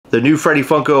The new Freddy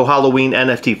Funko Halloween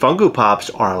NFT Funko Pops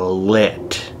are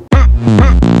lit.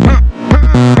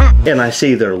 And I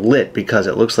say they're lit because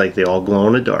it looks like they all glow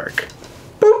in the dark.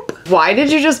 Boop. Why did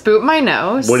you just boop my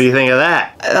nose? What do you think of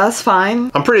that? That's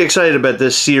fine. I'm pretty excited about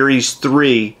this Series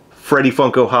 3 Freddy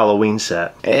Funko Halloween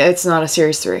set. It's not a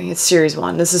Series 3. It's Series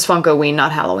 1. This is Funkoween,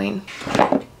 not Halloween.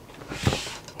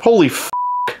 Holy f***.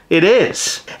 It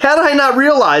is. How did I not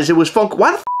realize it was Funko?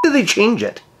 Why the f*** did they change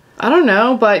it? I don't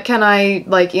know, but can I,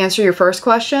 like, answer your first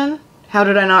question? How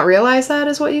did I not realize that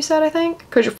is what you said, I think?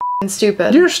 Because you're f***ing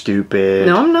stupid. You're stupid.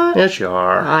 No, I'm not. Yes, you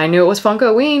are. I knew it was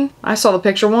Funkoween. I saw the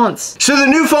picture once. So the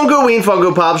new Funkoween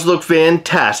Funko Pops look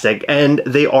fantastic, and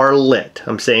they are lit.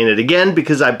 I'm saying it again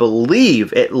because I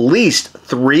believe at least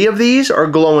 3 of these are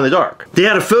glow in the dark. They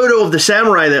had a photo of the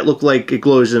samurai that looked like it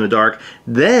glows in the dark.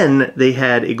 Then they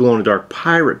had a glow in the dark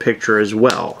pirate picture as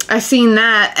well. I seen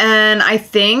that, and I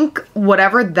think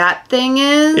whatever that thing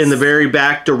is... In the very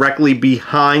back, directly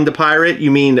behind the pirate,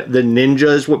 you mean the ninja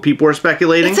is what people are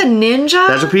speculating? It's a ninja?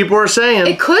 That's what people are saying.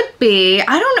 It could be.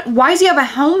 I don't know. Why does he have a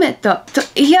helmet, though?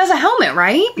 He has a helmet,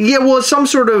 right? Yeah, well, it's some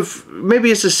sort of...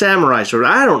 Maybe it's a samurai sword.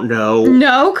 I don't know.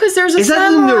 No, because there's a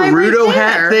samurai. Is that the Naruto right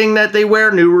hat thing that they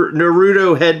wear?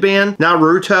 Naruto headband?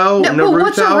 Naruto? No, but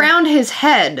what's around his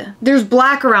head? There's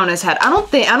black around his head. I don't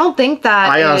think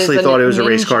that I honestly thought it was ninja. a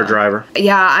race car driver.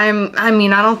 Yeah, I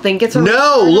mean, I don't think it's a race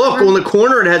car look, driver. on the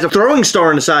corner it has a throwing star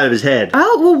on the side of his head.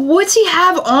 Oh, well, what's he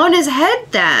have on his head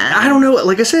then? I don't know.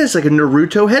 Like I said, it's like a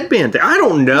Naruto headband thing. I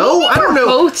don't know. I don't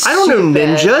know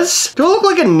ninjas. Do I look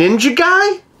like a ninja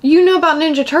guy? You know about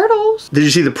Ninja Turtles. Did you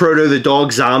see the Proto the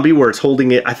Dog Zombie where it's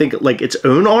holding it, I think, like its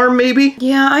own arm, maybe?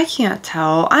 Yeah, I can't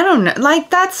tell. I don't know. Like,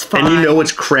 that's fine. And you know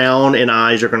its crown and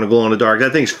eyes are going to glow in the dark.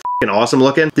 That thing's f***ing awesome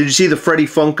looking. Did you see the Freddy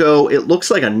Funko? It looks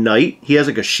like a knight. He has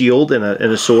like a shield and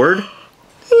a sword.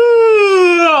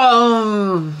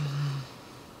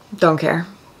 Don't care.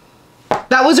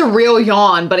 That was a real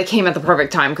yawn, but it came at the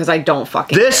perfect time because I don't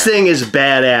fucking This care. thing is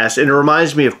badass, and it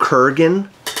reminds me of Kurgan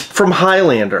from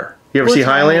Highlander. You ever see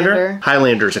Highlander?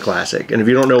 Highlander's a classic, and if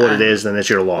you don't know what it is, then it's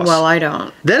your loss. Well, I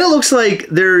don't. Then it looks like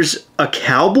there's a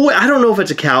cowboy. I don't know if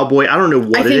it's a cowboy. I don't know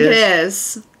what it is. I think it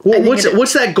is. Well,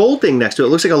 what's that gold thing next to it? It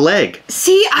looks like a leg.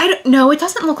 See, I don't know. It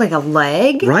doesn't look like a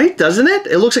leg. Right, doesn't it?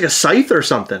 It looks like a scythe or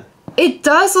something. It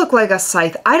does look like a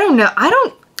scythe. I don't know. I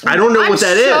don't know what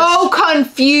that is. I'm so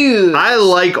confused. I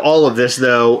like all of this,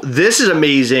 though. This is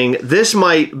amazing. This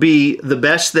might be the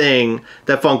best thing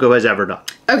that Funko has ever done.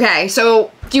 Okay,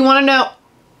 so do you want to know?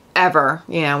 Ever.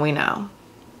 Yeah, we know.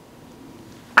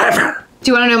 Ever.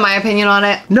 Do you want to know my opinion on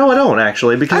it? No, I don't,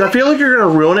 actually, because I feel like you're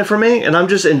going to ruin it for me, and I'm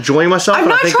just enjoying myself, I'm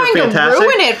and I not think they're trying to fantastic.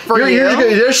 ruin it for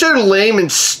you. They're so lame and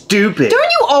stupid.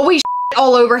 Don't you always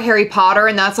all over Harry Potter,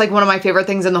 and that's like one of my favorite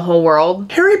things in the whole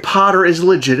world? Harry Potter is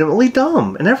legitimately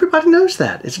dumb, and everybody knows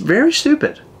that. It's very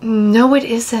stupid. No, it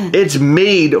isn't. It's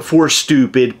made for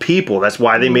stupid people. That's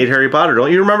why they made Harry Potter.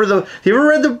 Don't you remember you ever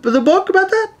read the book about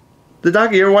that?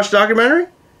 You ever watched the documentary?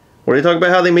 Where they talk about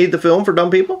how they made the film for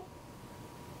dumb people?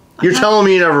 You're telling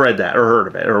me you never read that, or heard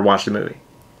of it, or watched the movie.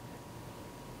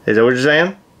 Is that what you're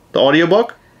saying? The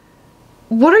audiobook?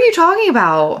 What are you talking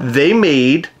about? They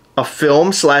made a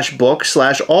film / book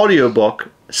 / audiobook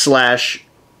 /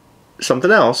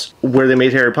 something else where they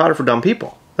made Harry Potter for dumb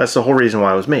people. That's the whole reason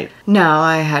why it was made. No,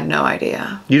 I had no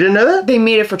idea. You didn't know that? They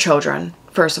made it for children,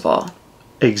 first of all.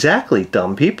 Exactly,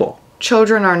 dumb people.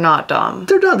 Children are not dumb.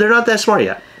 They're dumb. They're not that smart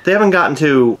yet. They haven't gotten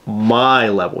to my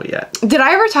level yet. Did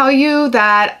I ever tell you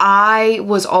that I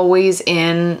was always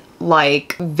in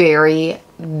like very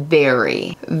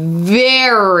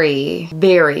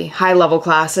high level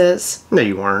classes? No,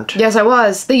 you weren't. Yes, I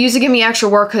was. They used to give me extra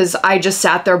work because I just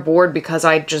sat there bored because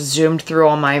I just zoomed through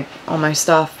all my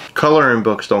stuff. Coloring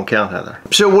books don't count, Heather.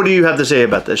 So what do you have to say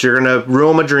about this? You're gonna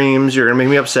ruin my dreams. You're gonna make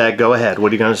me upset. Go ahead.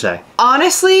 What are you gonna say?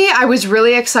 Honestly, I was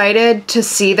really excited to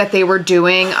see that they were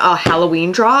doing a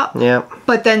Halloween drop. Yeah.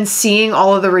 But then seeing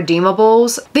all of the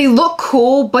redeemables, they look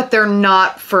cool, but they're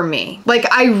not for me. Like,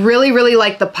 I really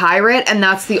like the pirate, and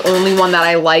that's the only one that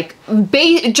I like,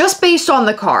 just based on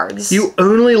the cards. You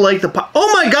only like the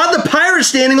oh my god, the pirate's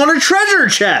standing on a treasure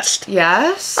chest!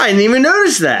 Yes. I didn't even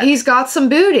notice that. He's got some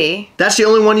booty. That's the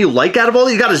only one you like out of all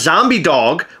these? You got a zombie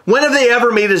dog. When have they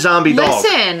ever made a zombie dog?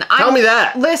 Listen. Tell me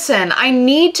that. Listen, I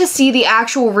need to see the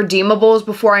actual redeemables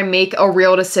before I make a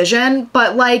real decision,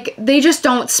 but like, they just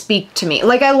don't speak to me.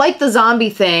 Like, I like the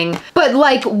zombie thing, but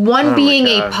like, one being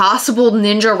a possible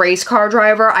ninja race car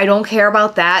driver, I don't care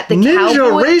about that. The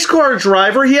ninja race car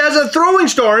driver? He has a throwing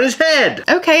star in his head.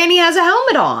 Okay, and he has a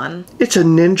helmet on. It's a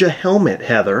ninja helmet,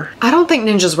 Heather. I don't think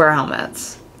ninjas wear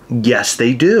helmets. Yes,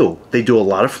 they do. They do a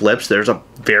lot of flips. There's a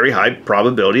very high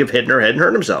probability of hitting her head and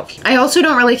hurting themselves. I also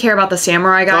don't really care about the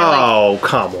samurai guy. Oh,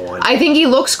 come on. I think he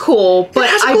looks cool, but it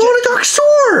has a glow-in-the-dark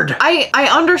sword. I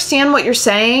understand what you're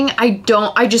saying.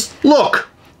 I just... Look.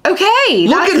 Okay.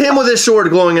 Look at him with his sword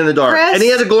glowing in the dark. Chris, and he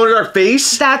has a glow-in-the-dark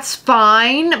face. That's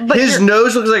fine, but his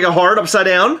nose looks like a heart upside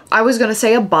down. I was going to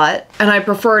say a butt, and I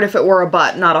prefer it if it were a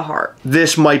butt, not a heart.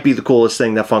 This might be the coolest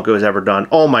thing that Funko has ever done.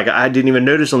 Oh my god, I didn't even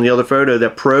notice on the other photo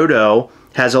that Proto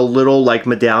has a little like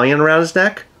medallion around his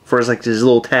neck for his like his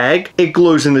little tag. It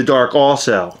glows in the dark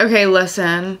also. Okay,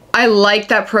 listen. I like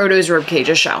that Proto's ribcage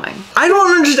is showing. I don't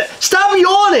understand. Stop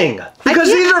yawning! Because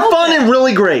these are fun and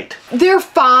really great. They're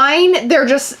fine. They're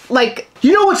just like...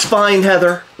 You know what's fine,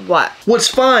 Heather? What? What's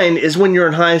fine is when you're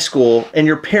in high school and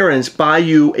your parents buy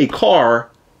you a car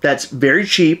that's very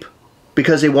cheap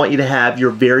because they want you to have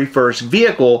your very first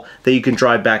vehicle that you can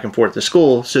drive back and forth to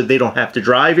school so they don't have to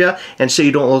drive you and so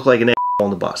you don't look like an on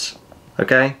the bus.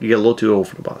 Okay? You get a little too old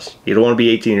for the bus. You don't want to be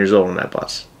 18 years old on that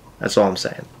bus. That's all I'm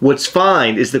saying. What's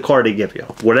fine is the car they give you.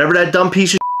 Whatever that dumb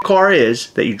piece of car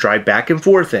is that you drive back and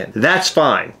forth in, that's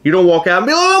fine. You don't walk out and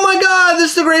be like, oh my god,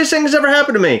 this is the greatest thing that's ever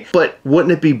happened to me. But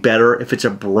wouldn't it be better if it's a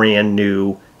brand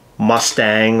new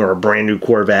Mustang or a brand new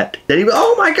Corvette? Then you go,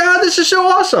 oh my god, this is so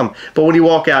awesome. But when you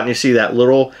walk out and you see that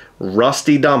little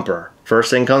rusty dumper,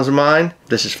 first thing comes to mind,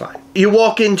 this is fine. You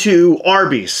walk into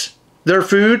Arby's. Their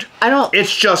food,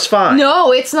 it's just fine.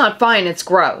 No, it's not fine. It's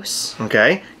gross.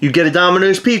 Okay. You get a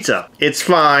Domino's pizza. It's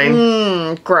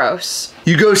fine. Gross.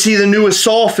 You go see the newest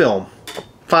Saw film.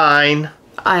 Fine.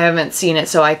 I haven't seen it,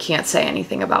 so I can't say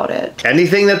anything about it.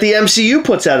 Anything that the MCU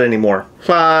puts out anymore.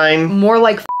 Fine. More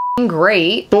like f***ing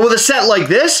great. But with a set like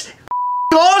this,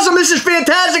 awesome, this is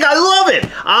fantastic, I love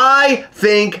it. I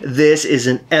think this is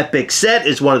an epic set.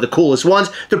 It's one of the coolest ones.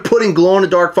 They're putting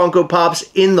glow-in-the-dark Funko Pops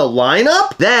in the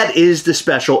lineup. That is the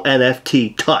special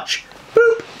NFT touch.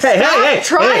 Boop. Hey,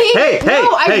 hey,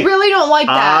 I really don't like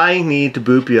that. I need to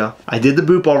boop you. I did the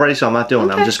boop already, so I'm not doing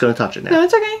it. I'm just going to touch it now. No,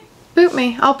 it's okay. Boop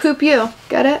me. I'll poop you.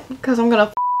 Get it? Because I'm going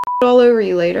to all over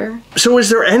you later. So is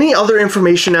there any other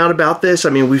information out about this?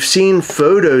 I mean, we've seen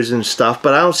photos and stuff,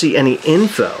 but I don't see any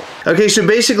info. Okay, so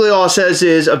basically all it says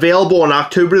is available on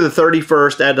October the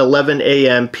 31st at 11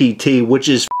 a.m. PT, which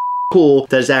is cool.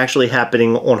 That is actually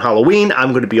happening on Halloween. I'm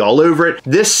going to be all over it.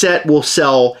 This set will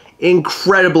sell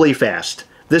incredibly fast.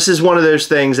 This is one of those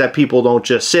things that people don't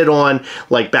just sit on,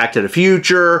 like Back to the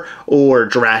Future or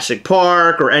Jurassic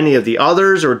Park or any of the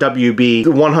others, or WB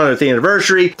 100th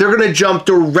anniversary. They're going to jump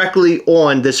directly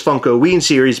on this Funkoween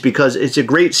series because it's a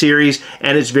great series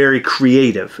and it's very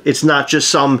creative. It's not just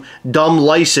some dumb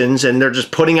license and they're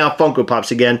just putting out Funko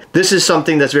Pops again. This is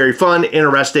something that's very fun,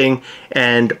 interesting,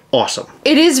 and awesome.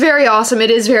 It is very awesome. It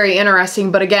is very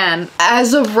interesting. But again,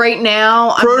 as of right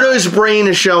now... Proto's brain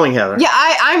is showing, Heather. Yeah,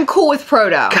 I'm cool with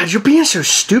Proto. God, you're being so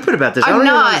stupid about this. I don't I'm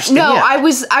even not. understand.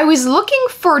 No, I was looking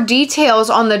for details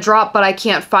on the drop, but I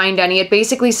can't find any. It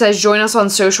basically says join us on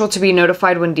social to be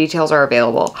notified when details are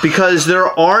available. Because there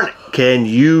aren't... Can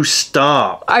you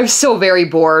stop? I'm still very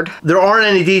bored. There aren't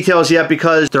any details yet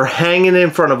because they're hanging in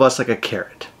front of us like a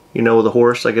carrot. You know, with a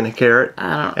horse like in a carrot?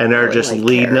 And they're really just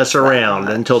leading us around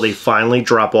until they finally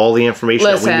drop all the information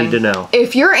that we need to know.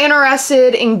 If you're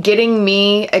interested in getting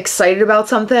me excited about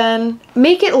something,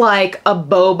 make it like a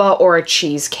boba or a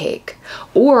cheesecake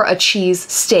or a cheese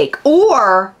steak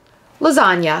or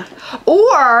lasagna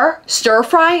or stir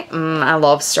fry. I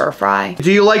love stir fry.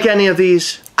 Do you like any of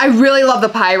these? I really love the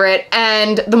pirate,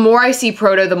 and the more I see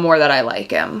Proto, the more that I like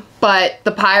him. But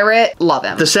the pirate, love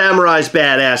him. The samurai's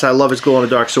badass. I love his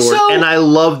glow-in-the-dark sword. And I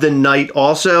love the knight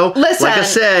also. Listen, like I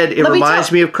said, it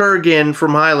reminds me of Kurgan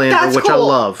from Highlander, which I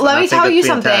love. Let me tell you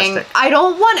something. I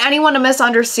don't want anyone to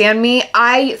misunderstand me.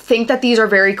 I think that these are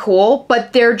very cool,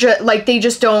 but they're just like they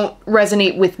just don't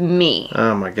resonate with me.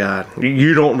 Oh my god.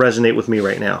 You don't resonate with me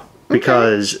right now.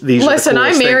 Because these are the Listen,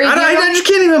 I married you. I just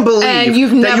can't even believe and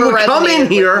you've never that you would come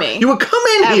in here. With me. You would come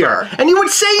in here and you would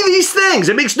say these things.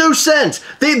 It makes no sense.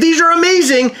 These are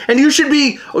amazing, and you should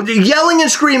be yelling and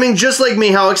screaming just like me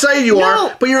how excited you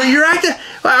are. But you're acting.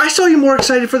 I saw you more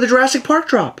excited for the Jurassic Park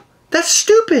drop. That's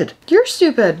stupid. You're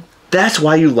stupid. That's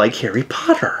why you like Harry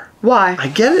Potter. Why? I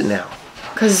get it now.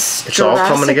 Because it's all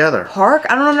coming together. Park?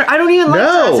 I don't even like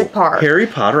Jurassic Park. Harry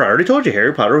Potter, I already told you,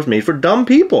 Harry Potter was made for dumb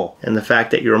people. And the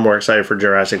fact that you were more excited for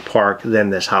Jurassic Park than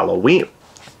this Halloween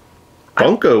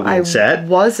Funkoween set. I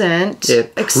wasn't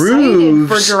excited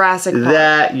for Jurassic Park.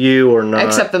 That you are not.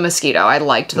 Except the mosquito. I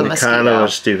liked the mosquito. Kind of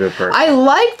a stupid person. I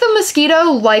like the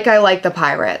mosquito like I like the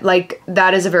pirate. Like,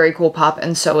 that is a very cool pop,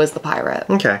 and so is the pirate.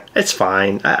 Okay. It's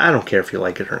fine. I don't care if you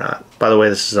like it or not. By the way,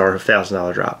 this is our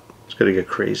 $1,000 drop. It's going to get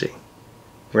crazy.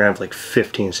 We're going to have like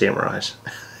 15 samurais.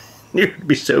 You're going to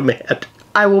be so mad.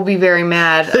 I will be very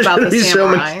mad about the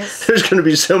samurais. There's going to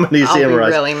be so many samurais. I'll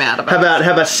be really mad about it.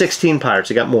 How about 16 pirates?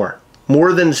 You got more.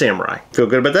 More than samurai. Feel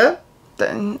good about that?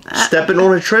 Stepping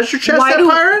on a treasure chest,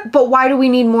 pirate? But why do we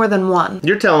need more than one?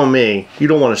 You're telling me you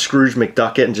don't want to Scrooge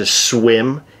McDuck it and just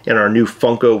swim in our new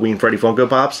Funkoween Freddy Funko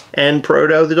Pops and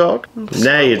Proto the dog?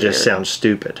 Now you just sound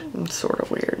stupid. It's sort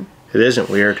of weird. It isn't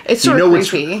weird. It's sort of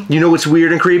creepy. You know what's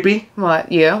weird and creepy?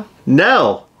 What, you?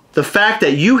 No. The fact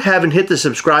that you haven't hit the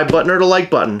subscribe button or the like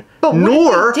button,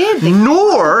 nor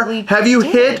have you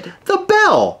hit the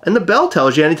bell. And the bell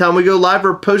tells you anytime we go live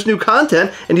or post new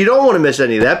content, and you don't want to miss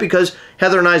any of that because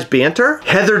Heather and I's banter,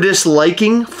 Heather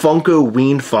disliking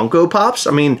Funkoween Funko Pops.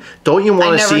 I mean, don't you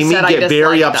want to see me get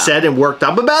very upset and worked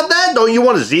up about that? Don't you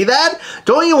want to see that?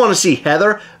 Don't you want to see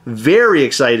Heather very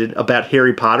excited about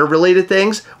Harry Potter related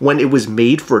things when it was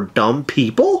made for dumb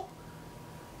people?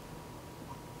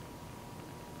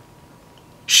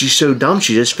 She's so dumb,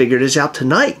 she just figured this out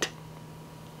tonight.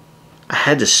 I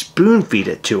had to spoon feed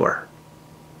it to her.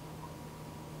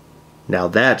 Now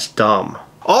that's dumb.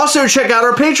 Also, check out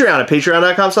our Patreon at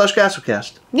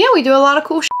patreon.com/Gastlecast. Yeah, we do a lot of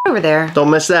cool shit over there. Don't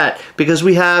miss that, because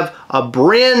we have a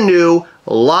brand new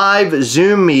live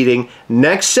Zoom meeting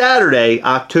next Saturday,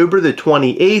 October the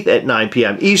 28th at 9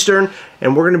 p.m. Eastern,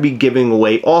 and we're going to be giving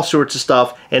away all sorts of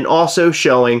stuff and also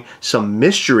showing some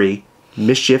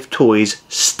MISCHIEF Toys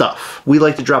stuff. We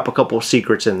like to drop a couple of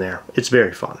secrets in there. It's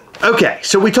very fun. Okay,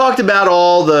 so we talked about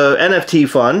all the NFT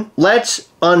fun. Let's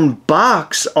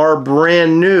unbox our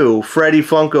brand new Freddy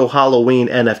Funko Halloween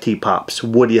NFT Pops.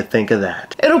 What do you think of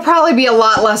that? It'll probably be a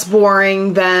lot less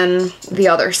boring than the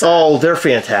other side. Oh, they're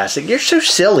fantastic. You're so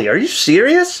silly. Are you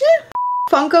serious? Yeah.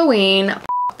 Funkoween,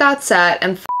 that set,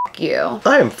 and you.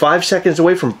 I am 5 seconds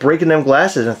away from breaking them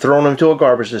glasses and throwing them to a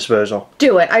garbage disposal.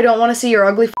 Do it. I don't want to see your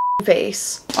ugly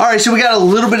face. Alright, so we got a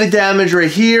little bit of damage right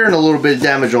here and a little bit of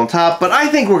damage on top, but I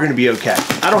think we're going to be okay.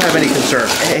 I don't have any concern.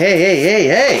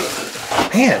 Hey.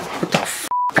 Man, what the f***?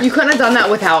 You couldn't have done that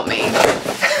without me.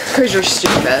 Because you're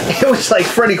stupid. It was like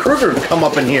Freddy Krueger would come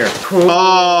up in here.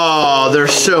 Oh,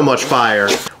 there's so much fire.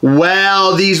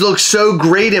 Wow, these look so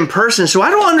great in person, so I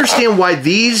don't understand why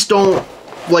these don't,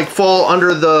 like, fall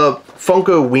under the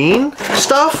Funkoween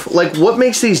stuff. Like, what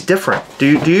makes these different? Do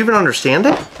you even understand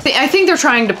it? I think they're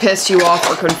trying to piss you off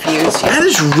or confuse you. That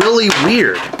is really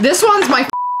weird. This one's my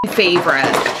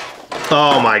favorite.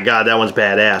 Oh my god, that one's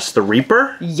badass. The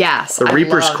Reaper? Yes. The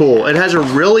Reaper's cool. It has a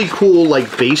really cool,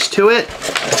 like, base to it.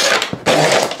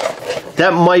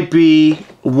 That might be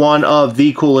one of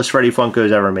the coolest Freddy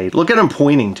Funkos ever made. Look at him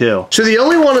pointing, too. So the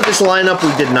only one of this lineup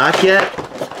we did not get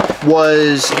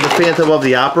was the Phantom of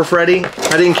the Opera Freddy.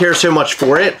 I didn't care so much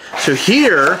for it. So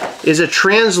here is a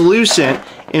translucent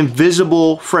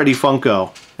Invisible Freddy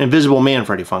Funko. Invisible Man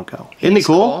Freddy Funko. Isn't he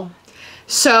cool?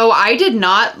 So I did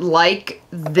not like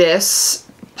this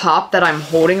pop that I'm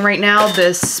holding right now,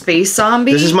 this space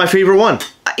zombie. This is my favorite one.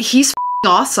 He's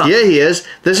awesome. Yeah, he is.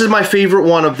 This is my favorite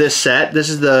one of this set. This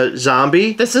is the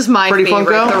zombie. This is my Freddy favorite,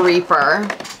 Funko. the Reaper.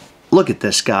 Look at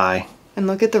this guy. And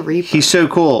look at the Reaper. He's so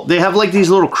cool. They have like these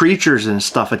little creatures and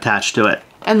stuff attached to it.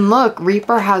 And look,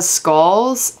 Reaper has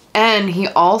skulls, and he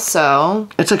also...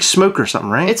 It's like smoke or something,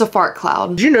 right? It's a fart cloud.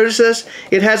 Did you notice this?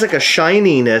 It has like a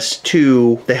shininess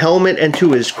to the helmet and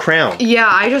to his crown. Yeah,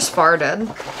 I just farted.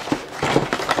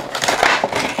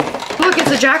 Look, it's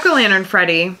a jack-o'-lantern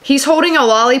Freddy. He's holding a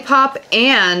lollipop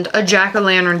and a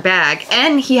jack-o'-lantern bag,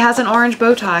 and he has an orange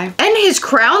bow tie. And his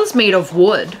crown's made of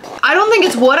wood. I don't think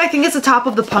it's wood, I think it's the top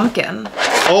of the pumpkin.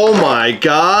 Oh my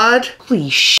god.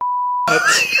 Holy shit.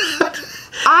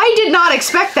 I did not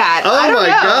expect that. Oh I don't my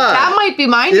know. god. That might be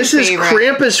my This favorite. is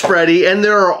Krampus Freddy, and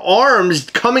there are arms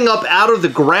coming up out of the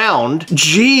ground.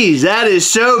 Jeez, that is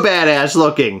so badass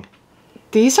looking.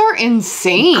 These are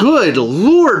insane. Good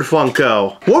Lord,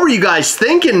 Funko. What were you guys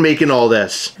thinking making all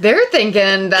this? They're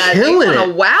thinking that they want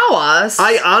to wow us.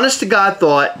 I honest to God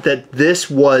thought that this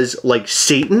was like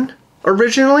Satan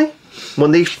originally.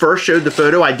 When they first showed the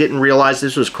photo, I didn't realize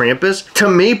this was Krampus. To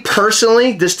me,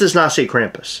 personally, this does not say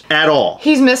Krampus at all.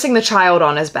 He's missing the child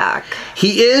on his back.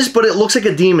 He is, but it looks like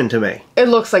a demon to me. It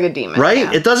looks like a demon. Right?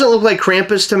 Yeah. It doesn't look like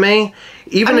Krampus to me.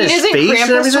 Even his face and everything.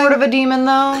 Isn't Krampus sort of a demon,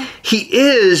 though? He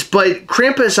is, but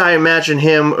Krampus, I imagine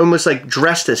him almost like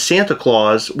dressed as Santa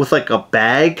Claus with like a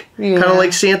bag. Yeah. Kind of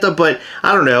like Santa, but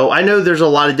I don't know. I know there's a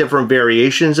lot of different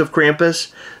variations of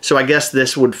Krampus, so I guess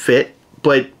this would fit,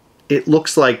 but it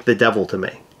looks like the devil to me.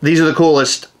 These are the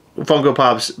coolest Funko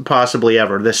Pops possibly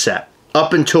ever, this set.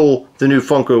 Up until the new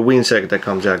Funkoween set that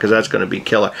comes out, because that's going to be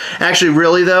killer. Actually,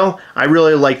 really though, I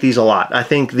really like these a lot. I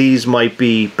think these might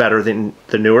be better than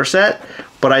the newer set,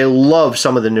 but I love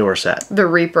some of the newer set. The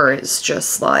Reaper is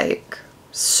just like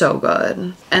so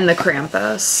good. And the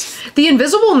Krampus. The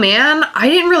Invisible Man, I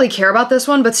didn't really care about this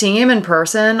one, but seeing him in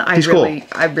person, I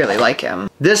really like him.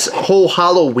 This whole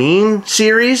Halloween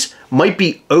series might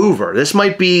be over. This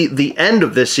might be the end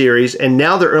of this series, and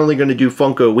now they're only going to do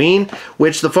Funkoween,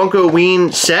 which the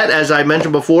Funkoween set, as I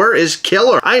mentioned before, is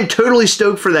killer. I am totally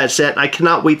stoked for that set. I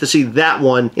cannot wait to see that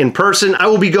one in person. I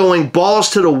will be going balls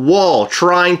to the wall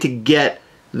trying to get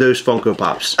those Funko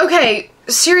Pops. Okay.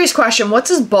 Serious question, what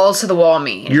does balls to the wall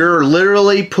mean? You're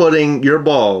literally putting your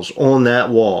balls on that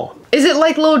wall. Is it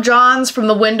like Lil Jon's from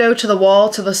the window to the wall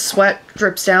till the sweat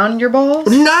drips down your balls?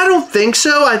 No, I don't think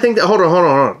so. I think that, hold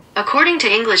on. According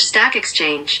to English Stack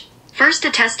Exchange, first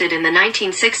attested in the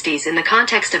 1960s in the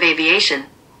context of aviation,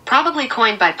 probably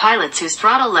coined by pilots whose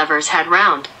throttle levers had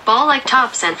round, ball-like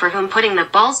tops and for whom putting the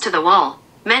balls to the wall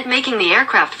meant making the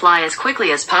aircraft fly as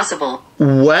quickly as possible.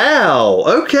 Wow,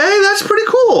 okay, that's pretty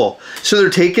cool. So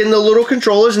they're taking the little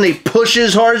controllers and they push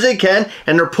as hard as they can,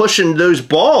 and they're pushing those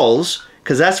balls,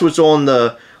 because that's what's on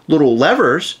the little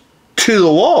levers, to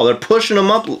the wall. They're pushing them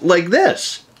up like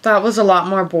this. That was a lot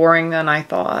more boring than I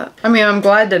thought. I mean, I'm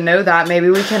glad to know that.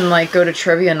 Maybe we can like go to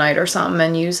trivia night or something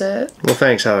and use it. Well,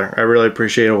 thanks, Heather. I really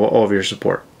appreciate all of your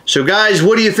support. So guys,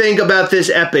 what do you think about this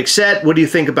epic set? What do you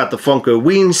think about the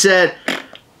Funkoween set?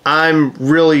 I'm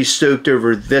really stoked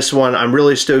over this one. I'm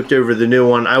really stoked over the new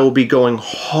one. I will be going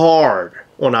hard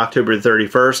on October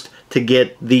 31st to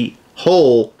get the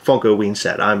whole Funkoween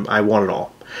set. I want it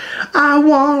all. I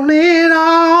want it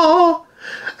all.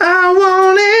 I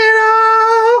want it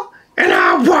all. And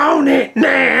I want it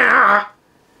now.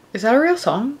 Is that a real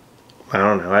song? I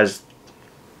don't know. I just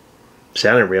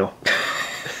sounded real.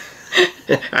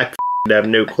 I have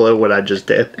no clue what I just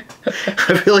did.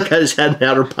 I feel like I just had an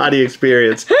outer body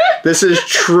experience. This is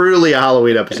truly a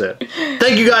Halloween episode.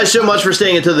 Thank you guys so much for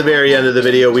staying until the very end of the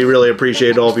video. We really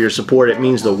appreciate all of your support. It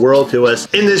means the world to us.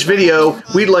 In this video,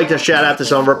 we'd like to shout out to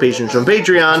some of our patrons from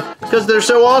Patreon because they're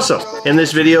so awesome. In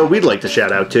this video, we'd like to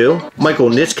shout out to Michael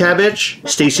Nitzkavich,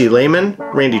 Stacy Lehman,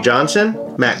 Randy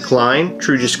Johnson, Matt Klein,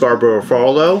 Trudy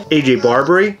Scarborough-Farlow, AJ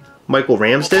Barbary, Michael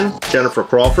Ramsden, Jennifer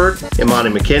Crawford, Imani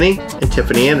McKinney, and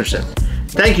Tiffany Anderson.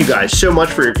 Thank you guys so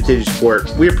much for your continued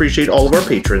support. We appreciate all of our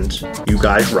patrons. You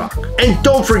guys rock. And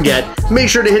don't forget, make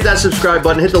sure to hit that subscribe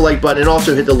button, hit the like button, and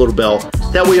also hit the little bell.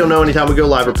 That way you'll know anytime we go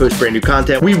live or post brand new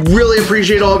content. We really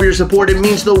appreciate all of your support. It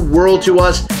means the world to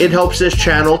us. It helps this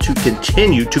channel to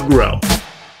continue to grow.